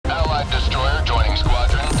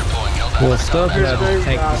Well, Stubbs and I just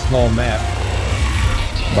take this whole map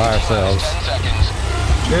by ourselves.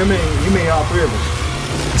 You mean all three of us?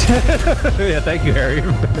 Yeah, thank you, Harry.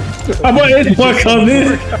 I'm gonna hit one come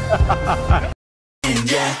in.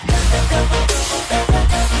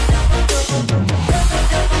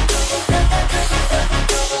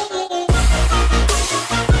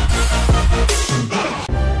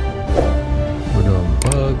 We're doing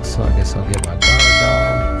bugs, so I guess I'll get my guard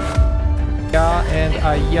dog. Yeah, and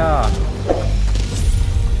yeah.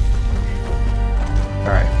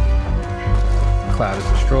 Alright. Cloud is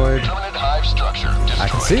destroyed. I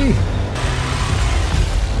can see.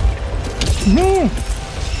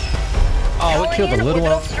 Oh, it killed the little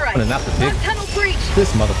one and not the big.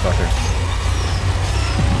 This motherfucker.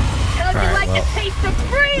 Alright, well.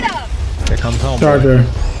 Here comes home. Charger.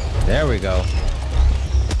 There we go.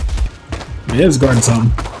 Yeah, it's guarding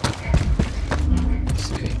something. Let's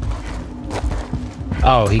see.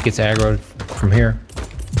 Oh, he gets aggroed from here.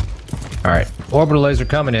 Alright. Orbital laser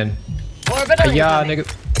coming in. Yeah, nigga.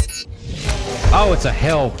 Oh, it's a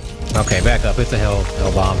hell. Okay, back up. It's a hell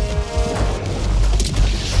bomb.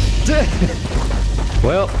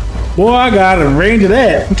 Well, boy, I got a range of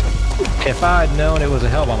that. if I had known it was a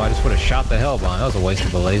hell bomb, I just would have shot the hell bomb. That was a waste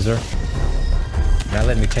of a laser. Now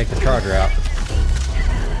let me take the charger out.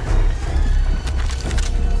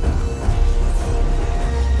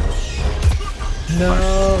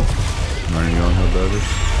 No. Running on Helldivers.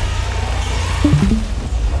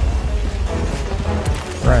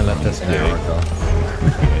 Ryan left us an hour ago.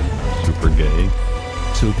 Super gay.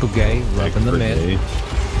 Super gay, rubbing the mid.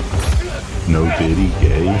 No diddy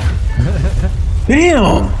gay.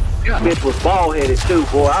 Damn. Bitch was bald headed too,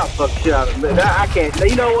 boy. I'll fuck shit out of him. I can't.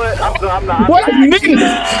 You know what? I'm not. What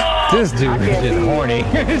nigga? This dude is getting horny.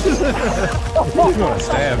 He's gonna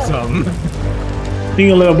stab something. He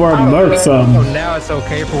a little more murk something. Oh, now it's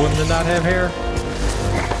okay for women to not have hair?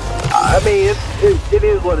 I mean, it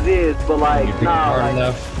is what it is, but like, You think hard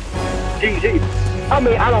enough? Gee. I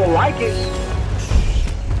mean, I don't like it,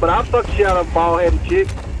 but I fuck shit out of a bald headed chick.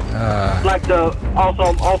 Like the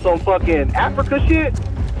also fucking Africa shit.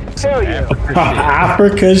 Hell yeah.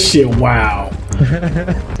 Africa shit. Wow.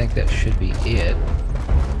 I think that should be it.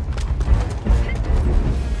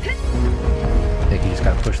 I think you just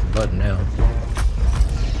gotta push the button now.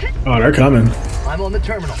 Oh, they're coming. I'm on the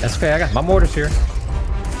terminal. That's okay. I got my mortars here.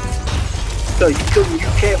 So you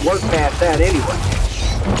can't work past that anyway.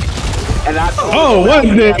 And Oh, what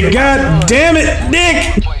the? God damn it,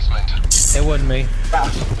 Nick! It wasn't me.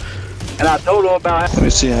 And I told him about. Let me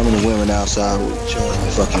see how many women outside showing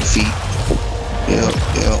their fucking feet. Yep.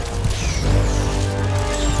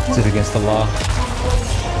 Is it against the law?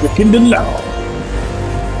 Breaking the law.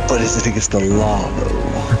 But is it against the law,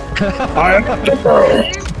 though? I am the girl.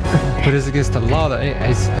 But is it against the law that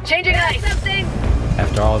Changing ice. Something.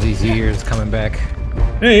 after all these years coming back?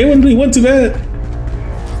 Hey, it wasn't too bad.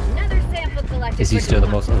 Another sample collected. Is he still the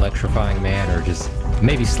most electrifying man, or just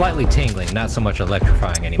maybe slightly tingling, not so much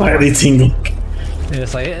electrifying anymore? Slightly tingle. And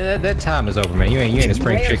it's like that time is over, man. You ain't a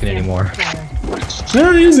spring chicken anymore.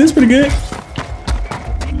 No, it's pretty good. I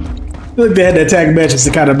feel like they had to attack matches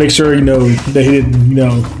to kind of make sure, that he didn't,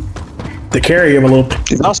 to carry him a little.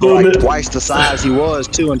 He's also like twice the size he was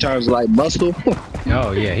too in terms of like muscle.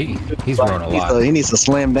 Oh yeah, he's grown a lot. He needs to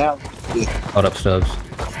slim down. Hold up, Stubbs.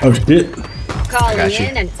 Oh shit! Calling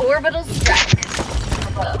in an orbital strike.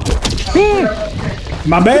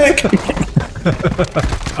 My back.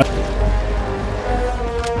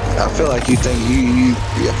 I feel like you think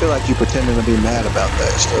I feel like you pretending to be mad about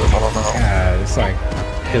that stuff. I don't know. It's like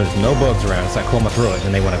there's no bugs around. It's like, cool, I'm gonna throw it,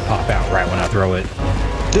 and they want to pop out right when I throw it.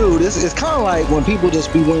 Dude, it's kind of like when people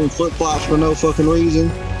just be wearing flip-flops for no fucking reason.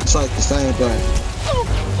 It's like the same thing.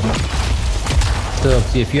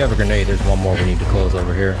 Stubbs, if you have a grenade, there's one more we need to close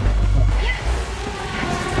over here.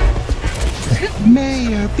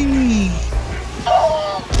 Mayor B.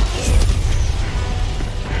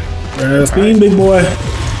 Speed, big boy.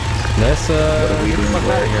 Let's get the fuck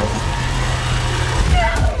out of here.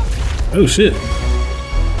 Oh shit!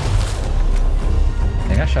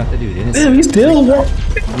 Dang, I shot the dude, didn't Damn, he's still.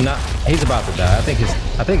 Nah, he's about to die. I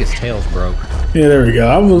think his tail's broke. Yeah, there we go.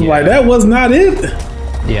 I was like, that was not it.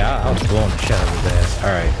 Yeah, I was blowing the shit out of his ass.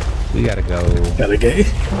 All right, we gotta go. Got a gay.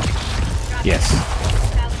 Yes.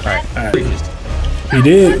 All right. He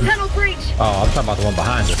did. Oh, I'm talking about the one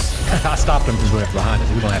behind us. I stopped him from going behind us.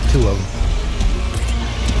 We don't have two of them.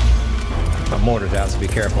 My mortar's out, so be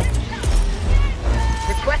careful.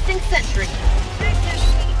 Requesting sentry.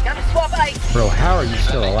 Gotta swap ice. Bro, how are you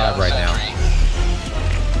still alive right now?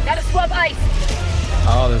 Gotta swap ice.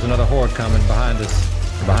 Oh, there's another horde coming behind us.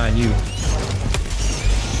 Behind you.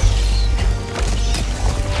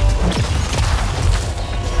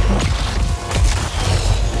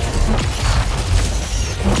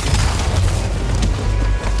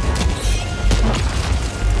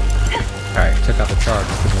 took out the charge.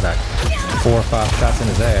 Took like 4 or 5 shots in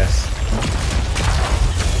his ass.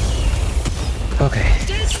 Okay.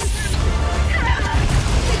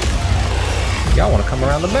 Y'all want to come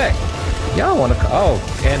around the back. Y'all want to... Oh,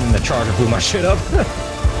 and the charger blew my shit up.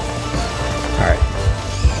 Alright.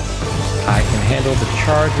 I can handle the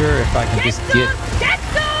charger if I can just get...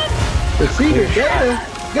 The Cedar, Dana,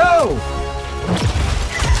 go!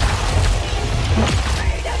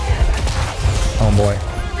 Homeboy.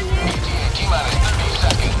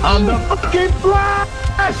 I'm the fucking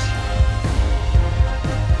Flash!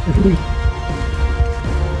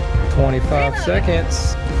 25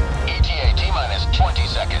 seconds. ETA T-minus 20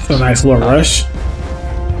 seconds. It's a nice little rush.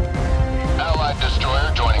 Allied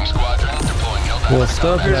destroyer joining squadron, deploying Helldivers. We'll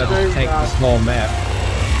still gonna take this whole map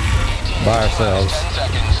by ourselves. 10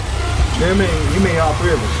 seconds. Jimmy, you mean all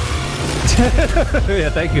 3 of us? Yeah,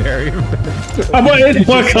 thank you, Harry. I'm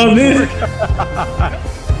gonna come in.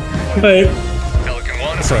 Hey. Pelican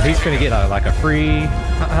 1. So he's gonna get like a free...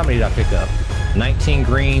 How many did I pick up? 19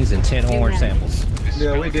 greens and 10 orange samples.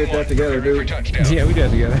 Yeah, we did that together, dude. Yeah, we did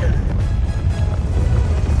it together.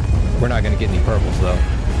 We're not gonna get any purples though.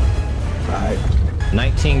 Alright.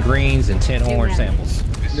 19 greens and 10 orange samples.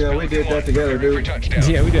 Yeah, we did that together, dude.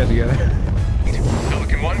 Yeah, we did it together.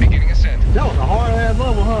 Pelican 1 beginning ascent. That was a hard ass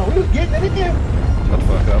level, huh? We was getting it again. Shut the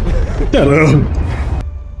fuck up. Hello.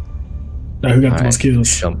 Now who got the most kills?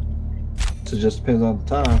 Jump. So it just depends on the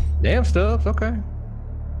time. Damn stuff, okay.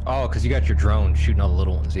 Oh, because you got your drone shooting all the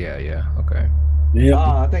little ones. Yeah, yeah, okay. Yep.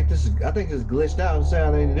 I think this is glitched out and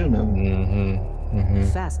sound ain't do nothing.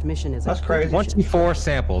 Fast mission is That's crazy. 24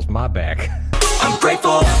 samples, my back. I'm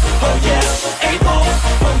grateful, oh yeah, able,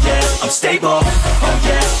 oh yeah, I'm stable, oh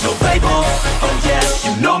yeah, no label, oh yeah,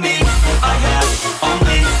 you know me, I have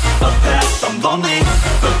only a path, I'm lonely,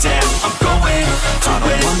 but damn, I'm going to win. I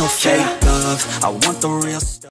don't want no fake love, I want the real stuff.